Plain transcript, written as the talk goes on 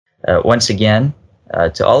Once again,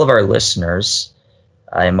 to all of our listeners,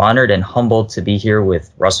 I am honored and humbled to be here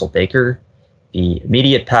with Russell Baker, the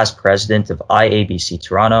immediate past president of IABC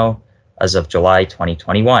Toronto as of July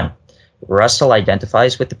 2021. Russell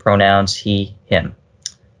identifies with the pronouns he, him.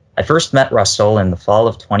 I first met Russell in the fall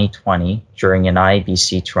of 2020 during an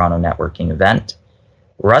IABC Toronto networking event.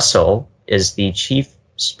 Russell is the chief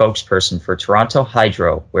spokesperson for Toronto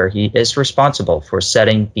Hydro, where he is responsible for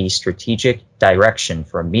setting the strategic direction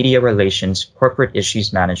for media relations, corporate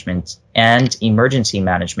issues management, and emergency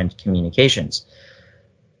management communications.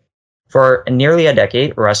 For nearly a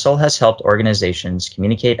decade, Russell has helped organizations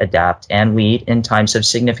communicate, adapt, and lead in times of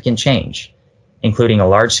significant change, including a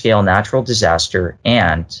large-scale natural disaster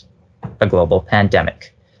and a global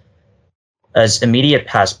pandemic. As immediate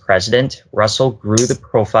past president, Russell grew the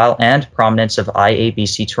profile and prominence of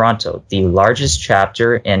IABC Toronto, the largest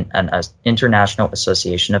chapter in an international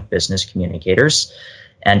association of business communicators,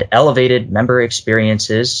 and elevated member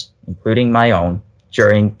experiences, including my own,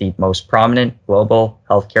 during the most prominent global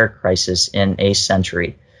healthcare crisis in a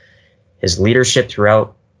century. His leadership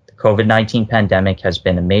throughout the COVID-19 pandemic has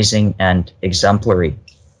been amazing and exemplary.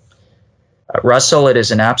 Russell, it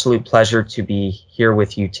is an absolute pleasure to be here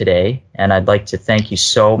with you today, and I'd like to thank you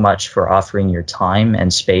so much for offering your time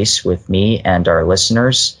and space with me and our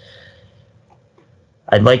listeners.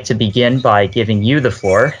 I'd like to begin by giving you the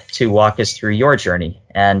floor to walk us through your journey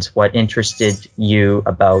and what interested you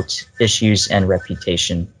about issues and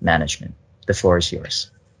reputation management. The floor is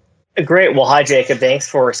yours. Great. Well, hi, Jacob. Thanks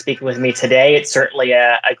for speaking with me today. It's certainly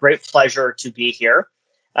a great pleasure to be here.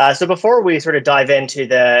 So before we sort of dive into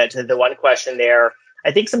the one question there,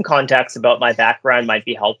 I think some context about my background might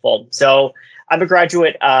be helpful. So I'm a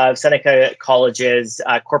graduate of Seneca College's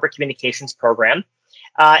corporate communications program,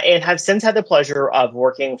 and have since had the pleasure of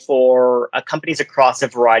working for companies across a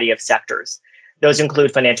variety of sectors. Those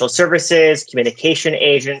include financial services, communication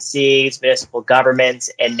agencies, municipal governments,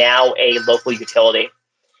 and now a local utility.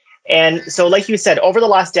 And so, like you said, over the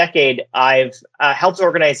last decade, I've helped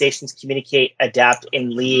organizations communicate, adapt,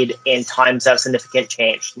 and lead in times of significant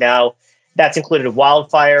change. Now, that's included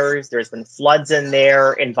wildfires, there's been floods in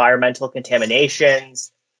there, environmental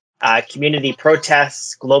contaminations, community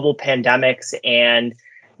protests, global pandemics, and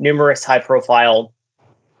numerous high-profile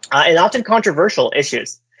and often controversial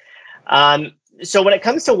issues. So when it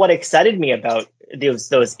comes to what excited me about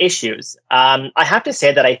those issues, I have to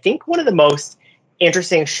say that I think one of the most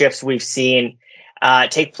interesting shifts we've seen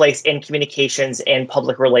take place in communications and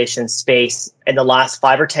public relations space in the last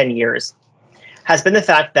 5 or 10 years has been the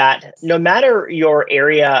fact that no matter your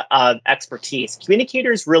area of expertise,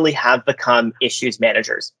 communicators really have become issues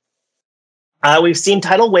managers. We've seen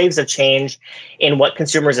tidal waves of change in what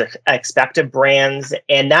consumers expect of brands,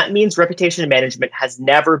 and that means reputation management has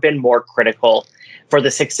never been more critical for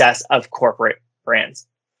the success of corporate brands.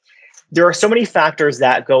 There are so many factors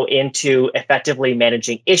that go into effectively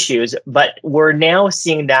managing issues, but we're now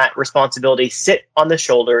seeing that responsibility sit on the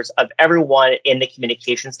shoulders of everyone in the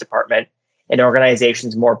communications department and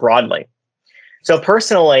organizations more broadly. So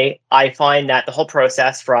personally, I find that the whole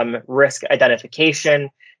process from risk identification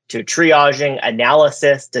to triaging,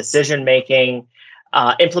 analysis, decision-making,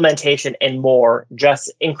 implementation, and more,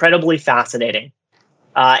 just incredibly fascinating.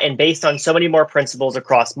 And based on so many more principles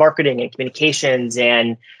across marketing and communications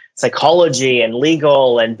and psychology and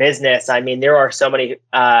legal and business. I mean, there are so many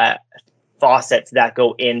faucets that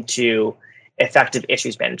go into effective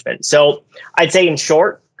issues management. So I'd say in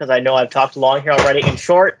short, because I know I've talked long here already, in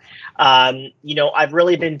short, I've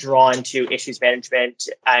really been drawn to issues management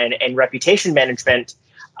and reputation management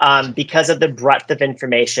because of the breadth of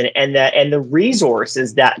information and the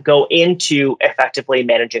resources that go into effectively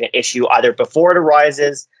managing an issue, either before it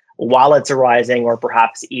arises, while it's arising, or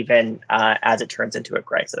perhaps even as it turns into a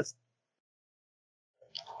crisis.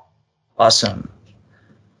 Awesome.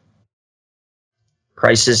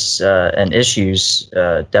 Crisis and issues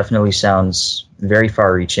definitely sounds very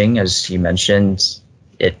far-reaching. As you mentioned,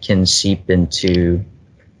 it can seep into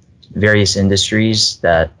various industries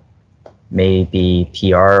that may be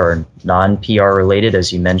PR or non-PR related,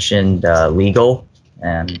 as you mentioned, legal,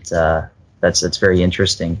 and that's very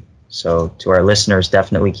interesting. So to our listeners,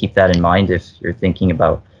 definitely keep that in mind if you're thinking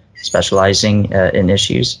about specializing in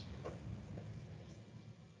issues.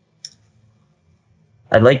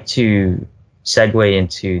 I'd like to segue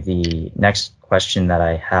into the next question that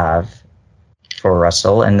I have for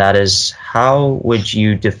Russell, and that is, how would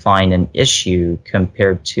you define an issue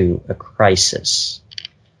compared to a crisis?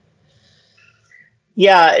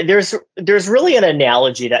 Yeah, there's really an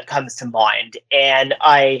analogy that comes to mind, and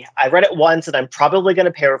I read it once, and I'm probably going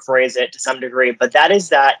to paraphrase it to some degree, but that is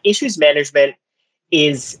that issues management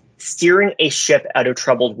is steering a ship out of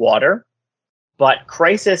troubled water, but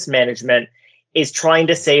crisis management is trying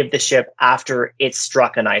to save the ship after it's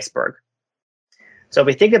struck an iceberg. So if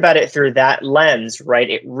we think about it through that lens, right,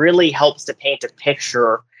 it really helps to paint a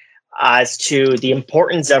picture as to the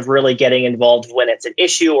importance of really getting involved when it's an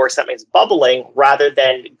issue or something's bubbling, rather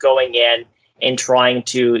than going in and trying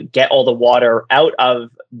to get all the water out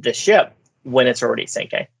of the ship when it's already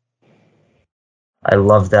sinking. I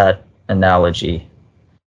love that analogy.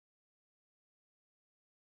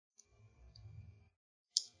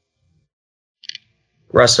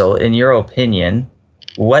 Russell, in your opinion,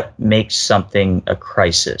 what makes something a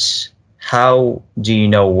crisis? How do you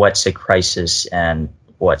know what's a crisis and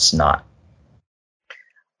what's not?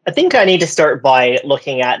 I think I need to start by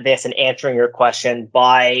looking at this and answering your question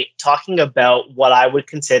by talking about what I would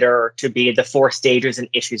consider to be the 4 stages in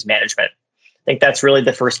issues management. I think that's really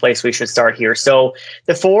the first place we should start here. So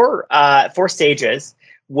the four stages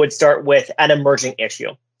would start with an emerging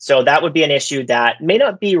issue. So that would be an issue that may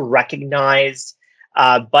not be recognized,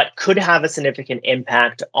 but could have a significant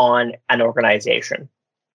impact on an organization.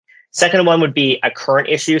 Second one would be a current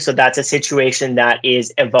issue. So that's a situation that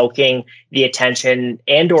is evoking the attention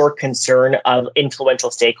and or concern of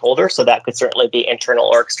influential stakeholders. So that could certainly be internal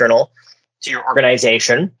or external to your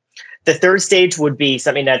organization. The third stage would be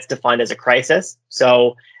something that's defined as a crisis.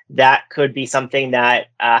 So that could be something that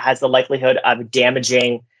has the likelihood of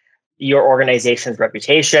damaging your organization's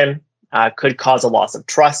reputation, could cause a loss of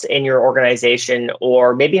trust in your organization,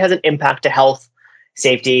 or maybe has an impact to health,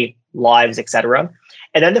 safety, lives, etc.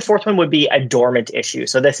 And then the fourth one would be a dormant issue.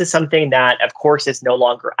 So this is something that, of course, is no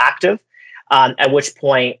longer active, at which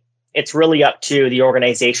point it's really up to the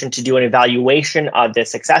organization to do an evaluation of the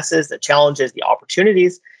successes, the challenges, the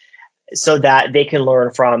opportunities, so that they can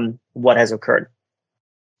learn from what has occurred.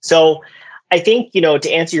 So I think,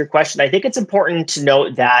 to answer your question, I think it's important to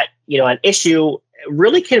note that, an issue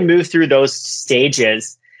really can move through those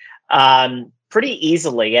stages pretty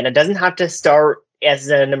easily, and it doesn't have to start as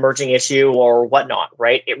an emerging issue or whatnot,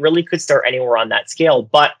 right? It really could start anywhere on that scale.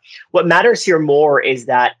 But what matters here more is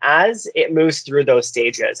that as it moves through those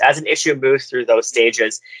stages, as an issue moves through those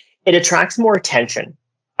stages, it attracts more attention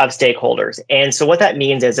of stakeholders. And so what that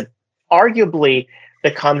means is it arguably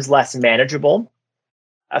becomes less manageable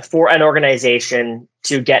for an organization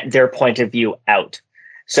to get their point of view out.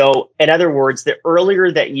 So in other words, the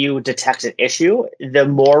earlier that you detect an issue, the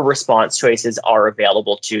more response choices are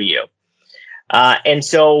available to you. And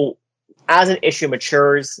so as an issue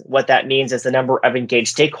matures, what that means is the number of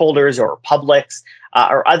engaged stakeholders or publics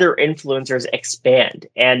or other influencers expand,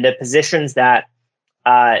 and the positions that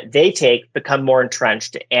they take become more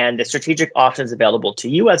entrenched, and the strategic options available to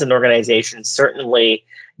you as an organization certainly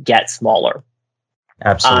get smaller.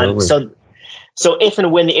 Absolutely. So if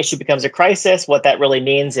and when the issue becomes a crisis, what that really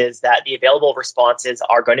means is that the available responses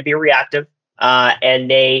are going to be reactive, and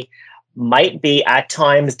they might be at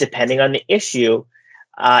times, depending on the issue,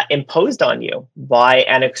 imposed on you by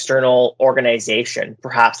an external organization,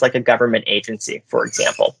 perhaps like a government agency, for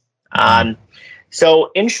example.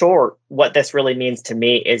 So in short, what this really means to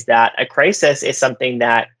me is that a crisis is something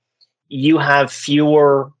that you have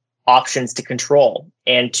fewer options to control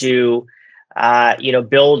and to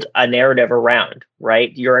build a narrative around,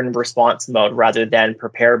 right? You're in response mode rather than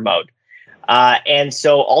prepared mode. And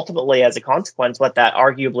so ultimately, as a consequence, what that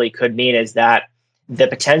arguably could mean is that the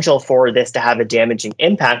potential for this to have a damaging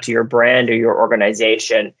impact to your brand or your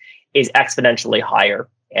organization is exponentially higher.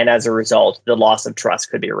 And as a result, the loss of trust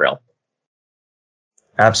could be real.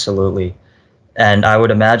 Absolutely. And I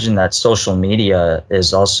would imagine that social media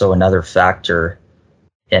is also another factor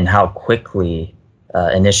in how quickly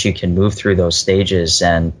an issue can move through those stages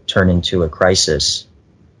and turn into a crisis.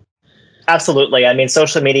 Absolutely. I mean,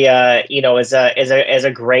 social media, is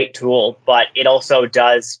a great tool, but it also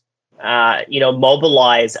does,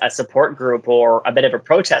 mobilize a support group or a bit of a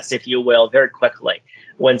protest, if you will, very quickly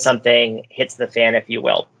when something hits the fan, if you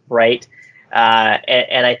will, right?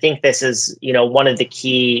 And I think this is, one of the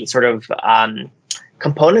key sort of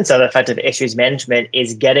components of effective issues management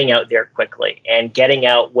is getting out there quickly and getting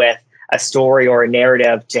out with a story or a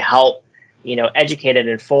narrative to help educate and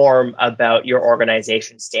inform about your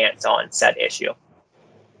organization's stance on said issue.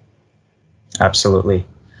 Absolutely.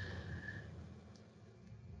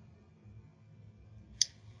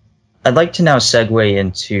 I'd like to now segue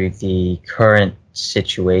into the current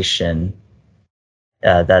situation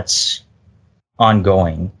that's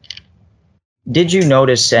ongoing. Did you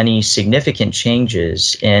notice any significant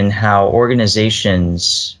changes in how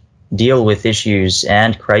organizations deal with issues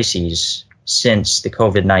and crises since the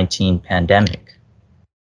COVID-19 pandemic?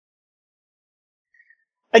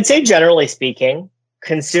 I'd say generally speaking,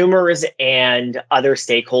 consumers and other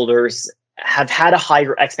stakeholders have had a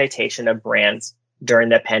higher expectation of brands during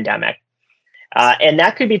the pandemic. And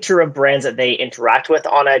that could be true of brands that they interact with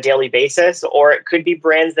on a daily basis, or it could be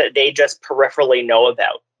brands that they just peripherally know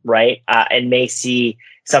about, right? And may see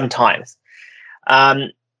sometimes.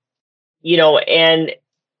 And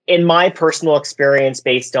in my personal experience,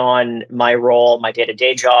 based on my role, my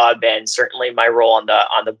day-to-day job, and certainly my role on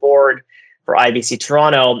the board for IBC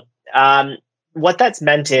Toronto, what that's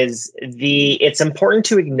meant is it's important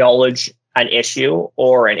to acknowledge an issue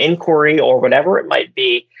or an inquiry or whatever it might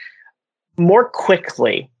be more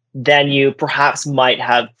quickly than you perhaps might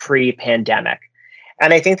have pre-pandemic.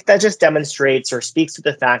 And I think that just demonstrates or speaks to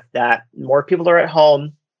the fact that more people are at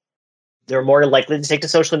home. They're more likely to take to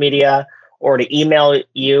social media or to email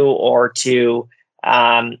you or to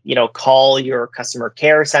call your customer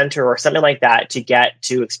care center or something like that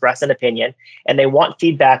to express an opinion. And they want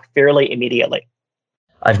feedback fairly immediately.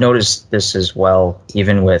 I've noticed this as well,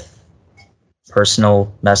 even with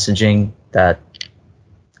personal messaging, that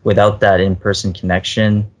without that in-person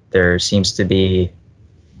connection, there seems to be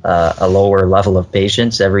a lower level of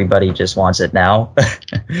patience. Everybody just wants it now.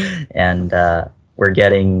 And we're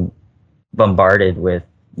getting bombarded with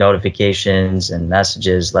notifications and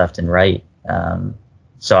messages left and right.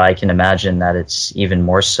 So I can imagine that it's even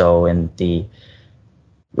more so in the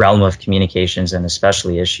realm of communications and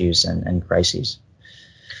especially issues and crises.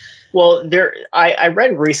 Well, I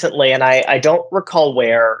read recently, and I don't recall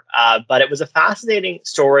where, but it was a fascinating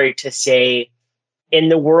story to say in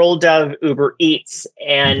the world of Uber Eats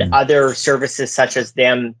and other services such as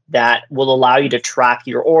them that will allow you to track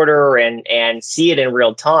your order and see it in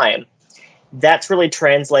real time. That's really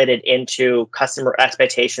translated into customer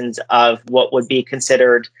expectations of what would be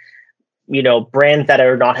considered, brands that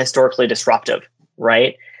are not historically disruptive,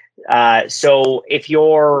 right? So if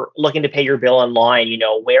you're looking to pay your bill online,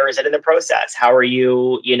 where is it in the process? How are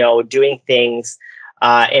you, doing things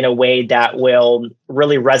in a way that will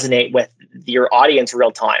really resonate with your audience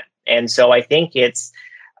real time? And so I think it's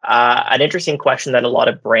an interesting question that a lot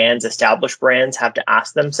of established brands have to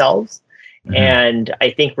ask themselves. Mm-hmm. And I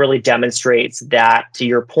think really demonstrates that, to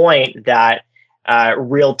your point, that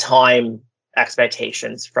real-time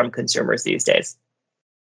expectations from consumers these days.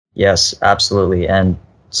 Yes, absolutely. And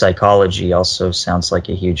psychology also sounds like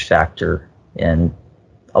a huge factor in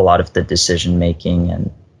a lot of the decision-making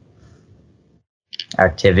and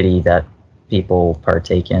activity that people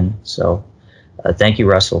partake in. So thank you,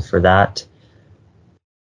 Russell, for that.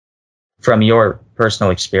 From your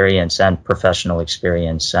personal experience and professional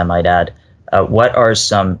experience, I might add, what are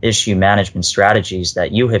some issue management strategies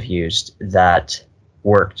that you have used that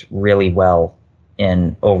worked really well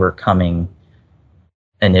in overcoming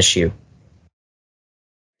an issue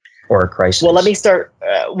or a crisis? Well, let me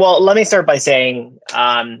start by saying,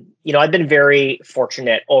 I've been very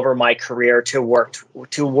fortunate over my career to work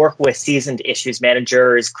with seasoned issues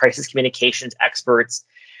managers, crisis communications experts,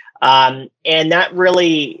 and that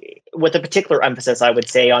really, with a particular emphasis, I would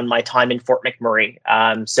say, on my time in Fort McMurray.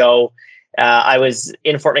 I was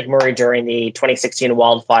in Fort McMurray during the 2016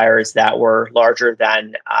 wildfires that were larger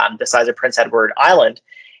than the size of Prince Edward Island.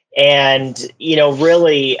 And,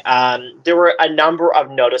 really, there were a number of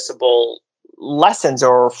noticeable lessons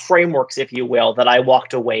or frameworks, if you will, that I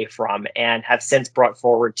walked away from and have since brought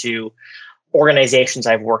forward to organizations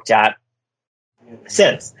I've worked at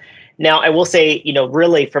since. Now, I will say,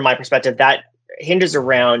 really, from my perspective, that hinges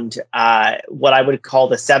around what I would call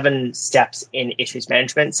the 7 steps in issues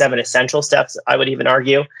management, 7 essential steps, I would even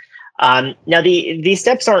argue. Now, these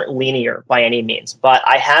steps aren't linear by any means, but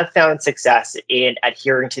I have found success in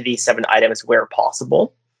adhering to these 7 items where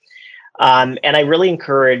possible. And I really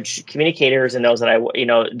encourage communicators and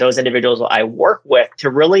those individuals I work with to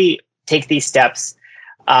really take these steps,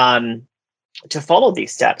 to follow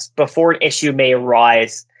these steps before an issue may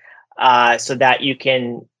arise, so that you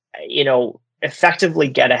can, effectively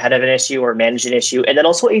get ahead of an issue or manage an issue, and then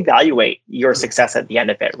also evaluate your success at the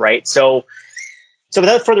end of it, right? So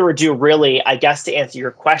without further ado, really, I guess to answer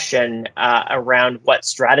your question around what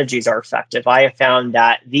strategies are effective, I have found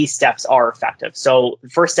that these steps are effective. So the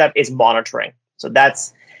first step is monitoring. So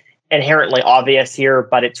that's inherently obvious here,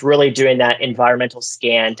 but it's really doing that environmental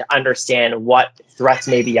scan to understand what threats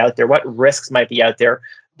may be out there, what risks might be out there,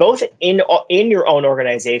 both in your own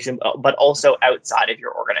organization, but also outside of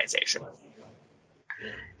your organization.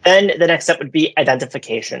 Then the next step would be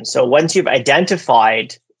identification. So once you've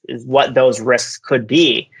identified what those risks could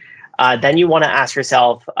be, then you want to ask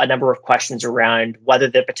yourself a number of questions around whether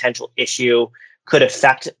the potential issue could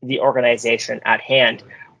affect the organization at hand.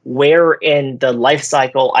 where in the life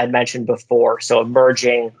cycle I mentioned before, so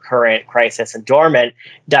emerging, current, crisis, and dormant,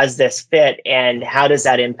 does this fit, and how does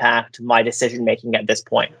that impact my decision making at this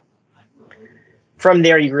point? From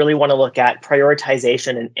there, you really want to look at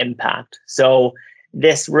prioritization and impact. So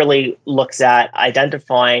this really looks at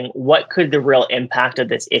identifying what could the real impact of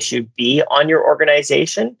this issue be on your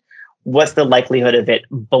organization. What's the likelihood of it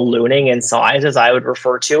ballooning in size, as I would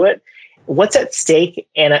refer to it? What's at stake,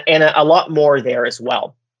 and a lot more there as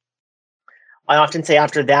well. I often say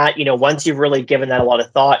after that, once you've really given that a lot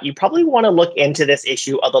of thought, you probably want to look into this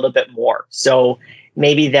issue a little bit more. So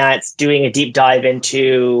maybe that's doing a deep dive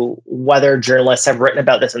into whether journalists have written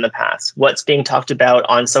about this in the past, what's being talked about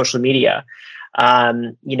on social media.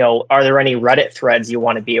 Are there any Reddit threads you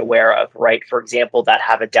want to be aware of, right? For example, that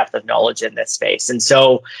have a depth of knowledge in this space. And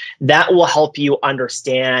so that will help you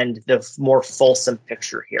understand the more fulsome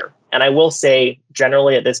picture here. And I will say,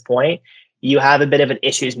 generally at this point, you have a bit of an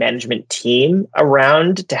issues management team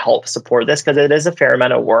around to help support this, because it is a fair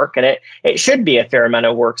amount of work, and it should be a fair amount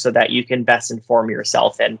of work so that you can best inform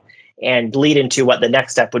yourself and lead into what the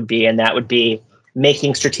next step would be. And that would be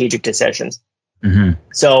making strategic decisions. Mm-hmm.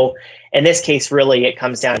 So in this case, really, it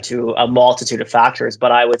comes down to a multitude of factors,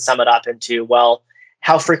 but I would sum it up into, well,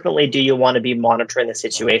 how frequently do you want to be monitoring the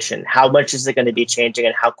situation? How much is it going to be changing,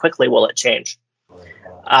 and how quickly will it change?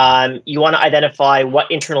 You want to identify what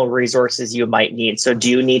internal resources you might need. So do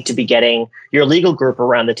you need to be getting your legal group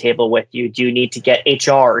around the table with you? Do you need to get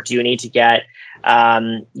HR? Do you need to get,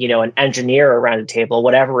 an engineer around the table,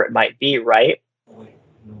 whatever it might be, right?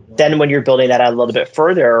 Then when you're building that out a little bit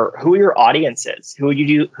further, who are your audiences? Who do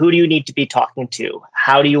you need to be talking to?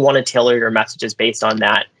 How do you want to tailor your messages based on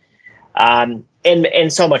that?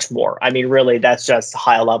 And so much more. I mean, really, that's just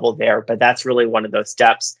high level there, but that's really one of those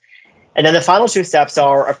steps. And then the final two steps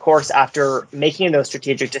are, of course, after making those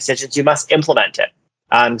strategic decisions, you must implement it.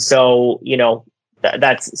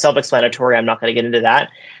 That's self-explanatory. I'm not going to get into that.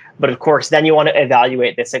 But of course, then you want to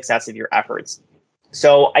evaluate the success of your efforts.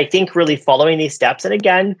 So I think really following these steps, and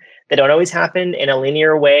again, they don't always happen in a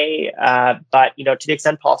linear way, but to the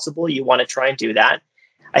extent possible, you want to try and do that.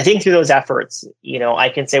 I think through those efforts, I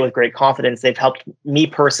can say with great confidence, they've helped me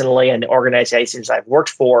personally and the organizations I've worked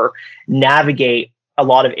for navigate a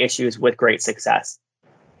lot of issues with great success.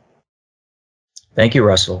 Thank you,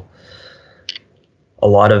 Russell. A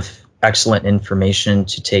lot of excellent information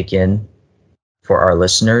to take in for our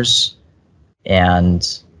listeners. And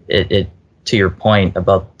it to your point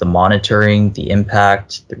about the monitoring, the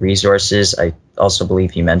impact, the resources, I also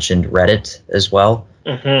believe you mentioned Reddit as well.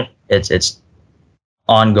 Mm-hmm. It's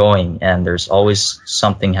ongoing, and there's always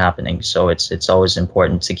something happening. So it's always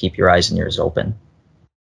important to keep your eyes and ears open.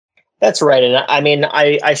 That's right. And I mean,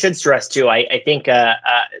 I should stress too, I think,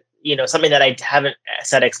 something that I haven't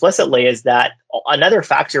said explicitly is that another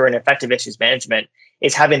factor in effective issues management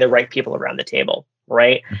is having the right people around the table,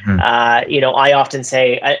 right? Mm-hmm. I often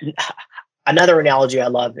say another analogy I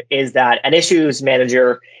love is that an issues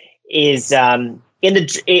manager is in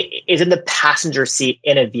the passenger seat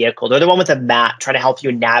in a vehicle. They're the one with a map trying to help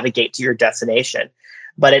you navigate to your destination.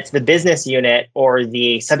 But it's the business unit or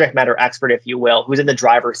the subject matter expert, if you will, who's in the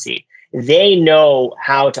driver's seat. They know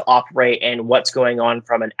how to operate and what's going on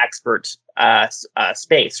from an expert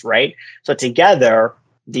space, right? So together,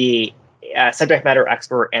 the subject matter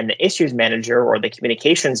expert and the issues manager or the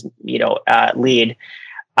communications lead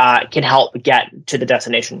can help get to the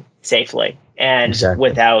destination safely and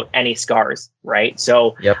without any scars, right?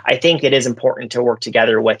 So yep. I think it is important to work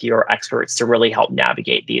together with your experts to really help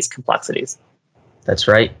navigate these complexities. That's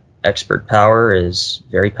right. Expert power is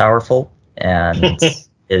very powerful, and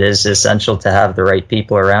it is essential to have the right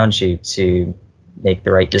people around you to make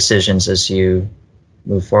the right decisions as you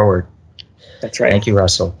move forward. That's right. Thank you,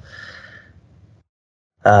 Russell.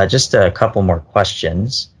 Just a couple more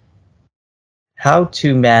questions. How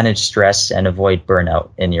to manage stress and avoid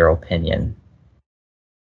burnout, in your opinion?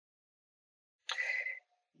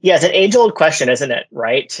 Yeah, it's an age-old question, isn't it?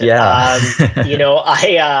 Right? Yeah.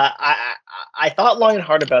 I thought long and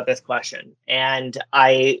hard about this question, and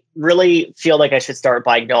I really feel like I should start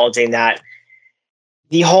by acknowledging that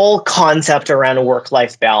the whole concept around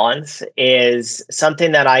work-life balance is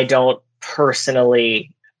something that I don't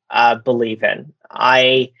personally believe in.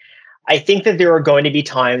 I think that there are going to be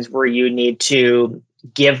times where you need to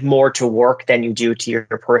give more to work than you do to your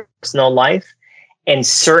personal life, and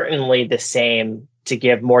certainly the same to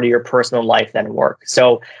give more to your personal life than work.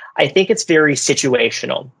 So I think it's very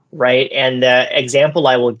situational, right? And the example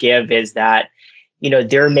I will give is that,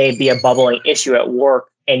 there may be a bubbling issue at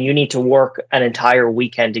work and you need to work an entire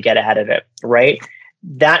weekend to get ahead of it, right?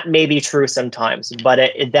 that may be true sometimes, but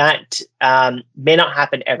that may not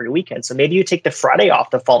happen every weekend. So maybe you take the Friday off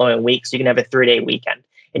the following week so you can have a 3-day weekend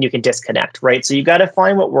and you can disconnect, right? So you got to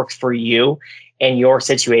find what works for you and your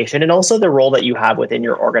situation and also the role that you have within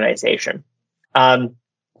your organization.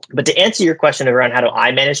 But to answer your question around how do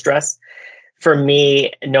I manage stress, for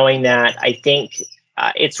me, knowing that, I think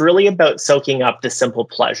it's really about soaking up the simple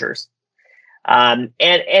pleasures. And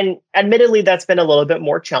admittedly, that's been a little bit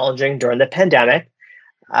more challenging during the pandemic.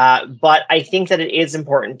 But I think that it is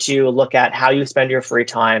important to look at how you spend your free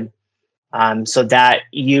time so that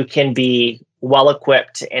you can be well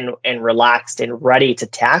equipped and relaxed and ready to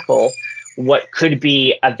tackle what could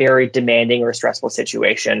be a very demanding or stressful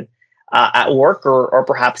situation at work or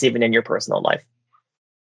perhaps even in your personal life.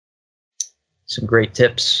 Some great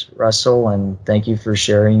tips, Russell, and thank you for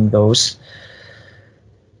sharing those.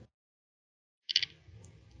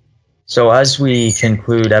 So as we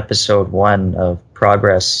conclude episode 1 of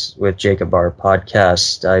Progress with Jacob R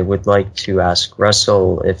podcast, I would like to ask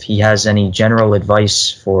Russell if he has any general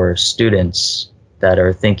advice for students that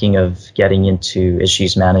are thinking of getting into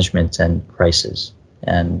issues management and crisis.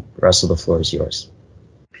 And Russell, the floor is yours.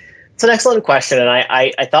 It's an excellent question. And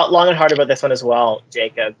I thought long and hard about this one as well,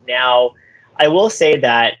 Jacob. Now, I will say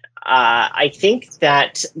that I think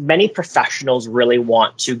that many professionals really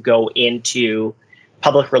want to go into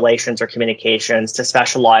public relations or communications to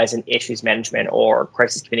specialize in issues management or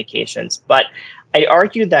crisis communications. But I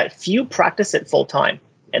argue that few practice it full time.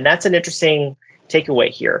 And that's an interesting takeaway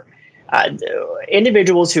here.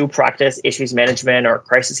 Individuals who practice issues management or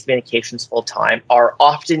crisis communications full time are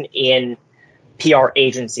often in PR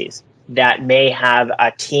agencies that may have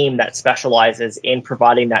a team that specializes in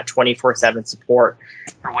providing that 24/7 support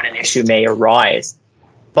for when an issue may arise.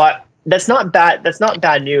 But that's not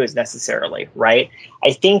bad news necessarily, right?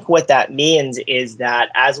 I think what that means is that,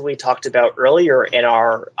 as we talked about earlier in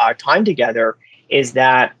our time together, is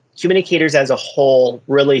that communicators as a whole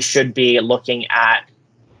really should be looking at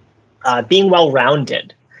being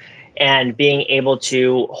well-rounded and being able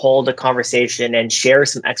to hold a conversation and share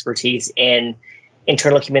some expertise in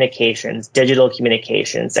internal communications, digital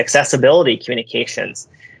communications, accessibility communications,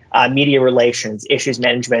 media relations, issues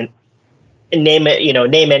management, and name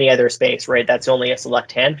any other space, right? That's only a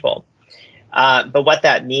select handful. But what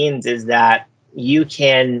that means is that you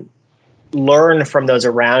can learn from those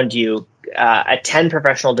around you, attend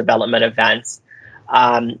professional development events,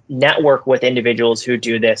 network with individuals who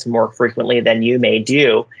do this more frequently than you may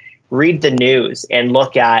do, read the news and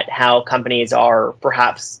look at how companies are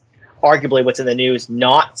perhaps arguably what's in the news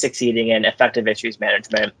not succeeding in effective issues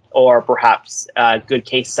management, or perhaps good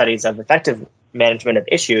case studies of effective management of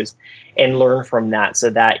issues, and learn from that so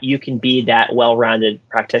that you can be that well-rounded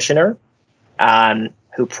practitioner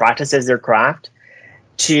who practices their craft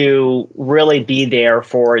to really be there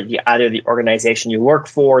for either the organization you work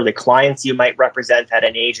for, the clients you might represent at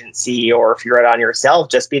an agency, or if you're out on yourself,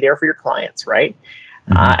 just be there for your clients, right?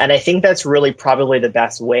 Mm-hmm. And I think that's really probably the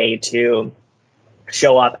best way to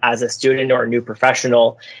show up as a student or a new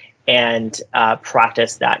professional and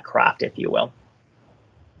practice that craft, if you will.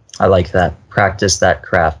 I like that. Practice that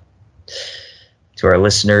craft. To our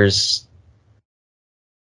listeners,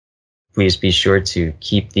 please be sure to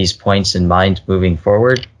keep these points in mind moving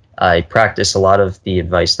forward. I practice a lot of the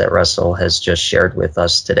advice that Russell has just shared with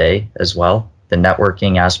us today as well. The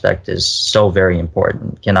networking aspect is so very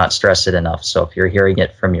important. Cannot stress it enough. So if you're hearing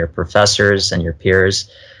it from your professors and your peers,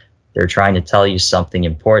 they're trying to tell you something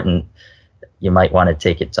important, you might want to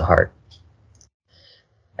take it to heart.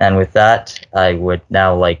 And with that, I would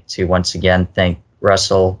now like to once again thank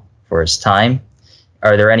Russell for his time.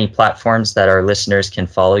 Are there any platforms that our listeners can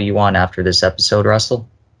follow you on after this episode, Russell?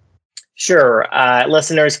 Sure.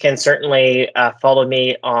 Listeners can certainly follow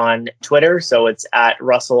me on Twitter. So it's at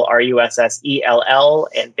Russell, Russell,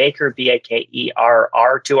 and Baker,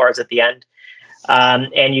 Bakerr, 2 R's at the end.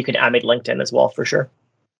 And you can add me to LinkedIn as well, for sure.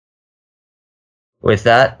 With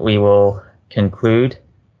that, we will conclude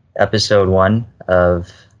episode 1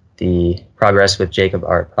 of the Progress with Jacob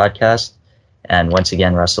R podcast. And once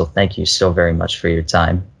again, Russell, thank you so very much for your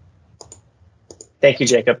time. Thank you,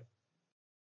 Jacob.